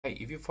Hey,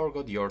 if you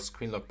forgot your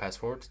screen lock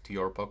password to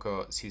your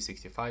POCO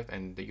C65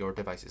 and your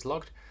device is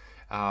locked,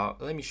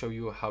 let me show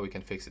you how we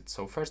can fix it.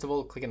 So first of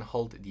all, click and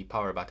hold the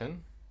power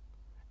button.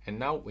 And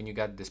now when you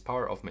get this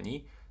power off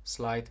menu,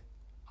 slide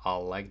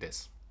like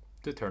this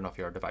to turn off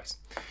your device.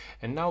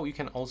 And now you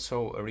can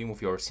also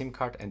remove your SIM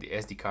card and the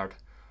SD card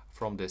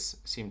from this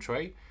SIM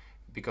tray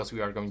because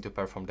we are going to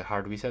perform the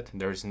hard reset.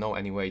 There is no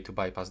any way to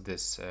bypass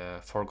this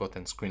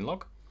forgotten screen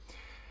lock.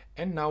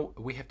 And now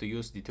we have to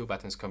use the two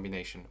buttons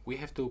combination. We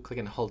have to click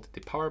and hold the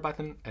power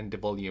button and the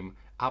volume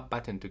up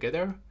button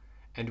together.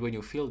 And when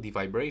you feel the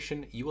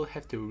vibration, you will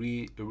have to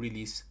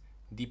release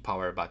the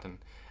power button.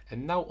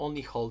 And now only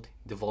hold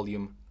the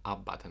volume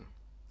up button.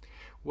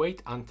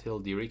 Wait until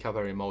the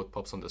recovery mode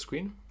pops on the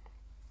screen.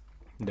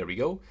 There we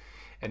go.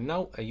 And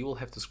now you will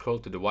have to scroll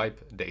to the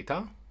wipe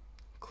data.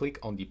 Click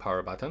on the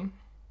power button.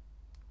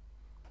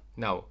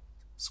 Now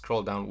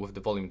scroll down with the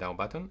volume down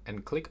button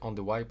and click on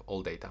the wipe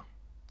all data.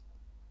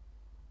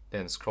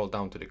 Then scroll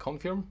down to the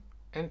confirm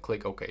and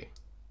click OK.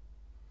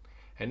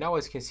 And now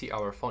as you can see,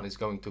 our phone is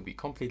going to be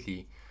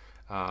completely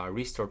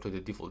restored to the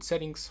default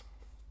settings.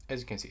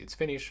 As you can see, it's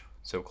finished.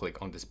 So click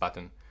on this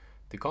button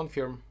to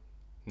confirm.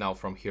 Now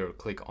from here,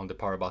 click on the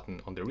power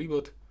button on the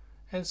reboot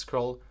and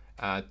scroll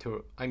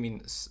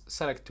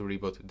select to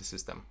reboot the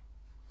system.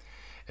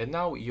 And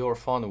now your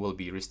phone will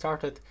be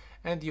restarted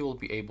and you will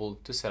be able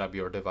to set up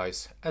your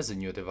device as a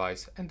new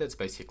device. And that's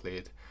basically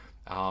it.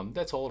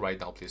 That's all right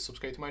now. Please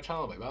subscribe to my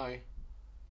channel. Bye bye.